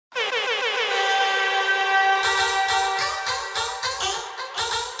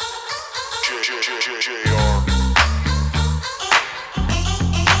Man,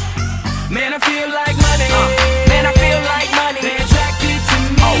 I feel like money. Man, I feel like money. They attracted to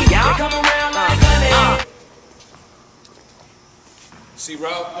me. Oh, yeah. They come around like honey. See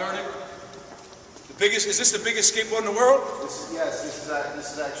Ralph Dyrdeks? Is this the biggest skateboard in the world? Yes, this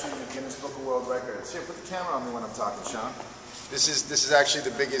is actually the Guinness Book of World Records. Here, put the camera on me when I'm talking, Sean. This is actually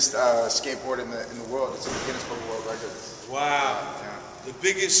the biggest skateboard in the world. It's in the Guinness Book of World Records. Wow. Yeah. The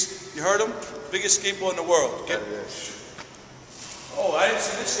biggest, you heard him? Biggest skateboard in the world. That it is. Oh, I didn't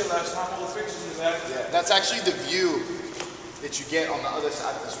see this shit last time. All the pictures of that. Yeah, that's actually the view that you get on the other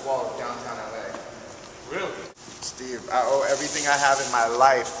side of this wall of downtown LA. Really? Steve, I owe everything I have in my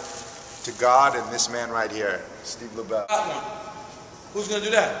life to God and this man right here, Steve Lobel. Got one. Who's gonna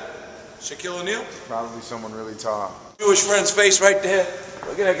do that? Shaquille O'Neal? Probably someone really tall. Jewish friend's face right there.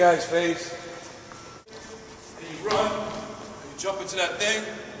 Look at that guy's face. And you run, and you jump into that thing.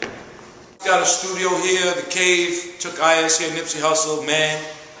 Got a studio here, the cave, took IS here, Nipsey Hussle, man.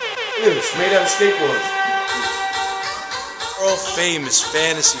 Look at this, made out of skateboards. World famous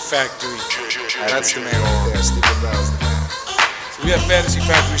Fantasy Factory. That's the man right there, Steve Lobel's the man. So we have Fantasy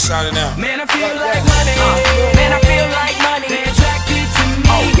Factory signing out. Man, I feel like money. Man, I feel like money. They attracted to me.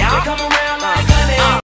 Oh, yeah. They come around